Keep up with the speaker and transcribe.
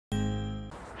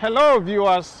Hello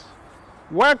viewers,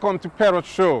 welcome to Parrot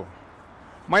Show.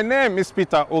 My name is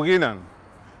Peter Orinan.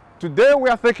 Today we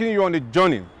are taking you on a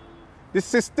journey, the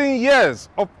 16 years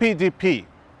of PDP.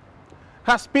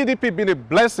 Has PDP been a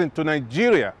blessing to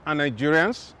Nigeria and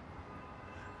Nigerians?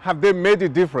 Have they made a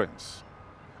difference?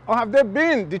 Or have they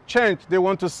been the change they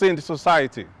want to see in the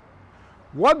society?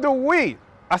 What do we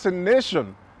as a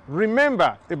nation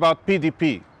remember about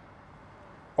PDP?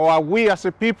 Or are we as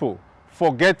a people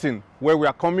forgetting where we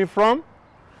are coming from?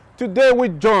 Today we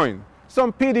join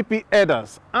some PDP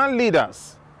elders and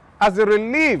leaders as they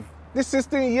relive the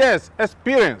 16 years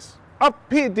experience of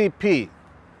PDP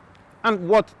and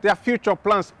what their future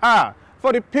plans are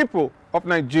for the people of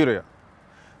Nigeria.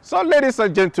 So ladies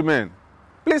and gentlemen,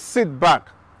 please sit back,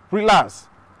 relax,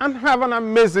 and have an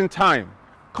amazing time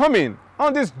coming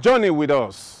on this journey with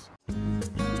us.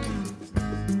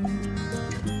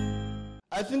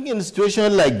 I think in a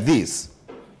situation like this,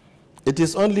 it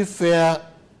is only fair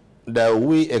that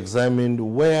we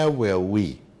examine where were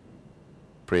we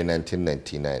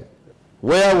pre-1999.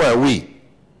 Where were we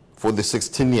for the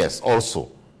 16 years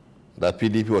also that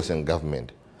PDP was in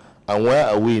government? And where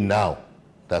are we now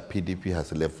that PDP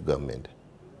has left government?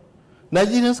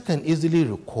 Nigerians can easily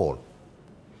recall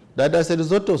that as a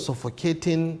result of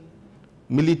suffocating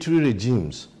military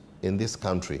regimes in this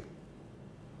country,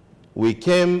 we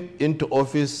came into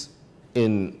office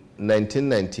in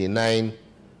 1999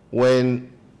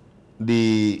 when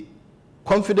the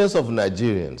confidence of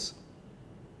Nigerians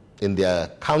in their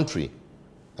country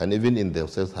and even in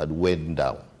themselves had went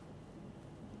down.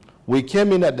 We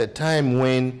came in at a time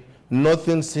when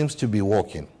nothing seems to be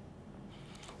working.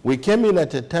 We came in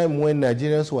at a time when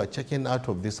Nigerians were checking out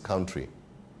of this country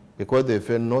because they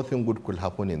felt nothing good could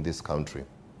happen in this country.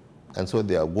 And so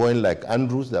they are going like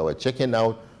Andrews, they were checking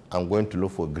out and going to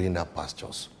look for greener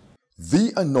pastures.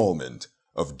 The annulment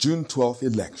of June 12th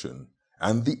election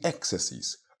and the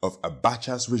excesses of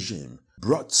Abacha's regime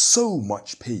brought so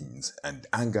much pains and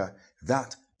anger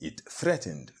that it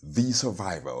threatened the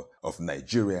survival of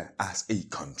Nigeria as a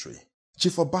country.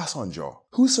 Chief Obasanjo,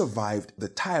 who survived the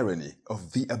tyranny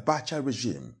of the Abacha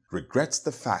regime, regrets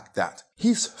the fact that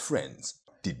his friends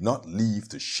did not live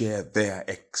to share their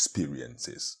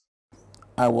experiences.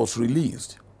 I was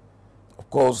released. Of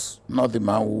course, not the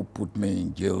man who put me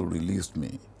in jail released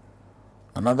me.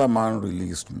 Another man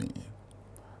released me.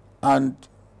 And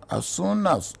as soon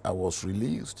as I was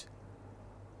released,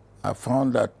 I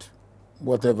found that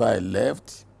whatever I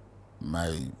left,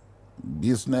 my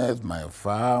business, my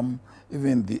farm,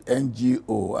 even the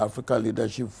NGO, Africa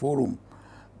Leadership Forum,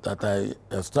 that I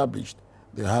established,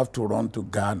 they have to run to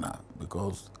Ghana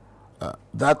because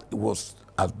that was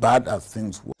as bad as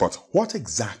things were. But what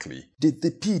exactly did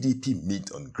the PDP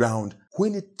meet on ground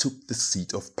when it took the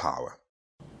seat of power?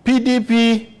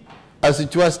 PDP, as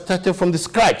it was, started from the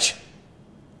scratch.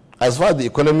 As far as the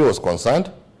economy was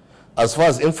concerned, as far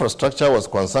as infrastructure was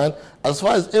concerned, as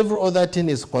far as every other thing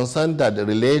is concerned that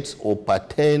relates or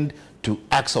pertained to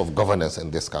acts of governance in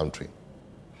this country.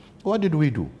 What did we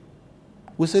do?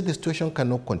 We said the situation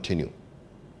cannot continue.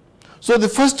 So the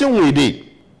first thing we did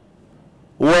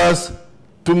was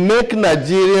to make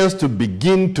Nigerians to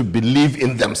begin to believe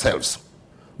in themselves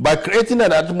by creating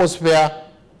an atmosphere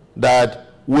that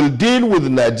will deal with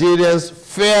Nigerians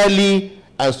fairly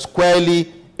and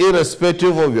squarely,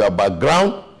 irrespective of your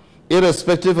background,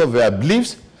 irrespective of your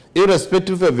beliefs,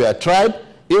 irrespective of your tribe,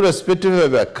 irrespective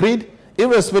of your creed,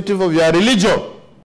 irrespective of your religion.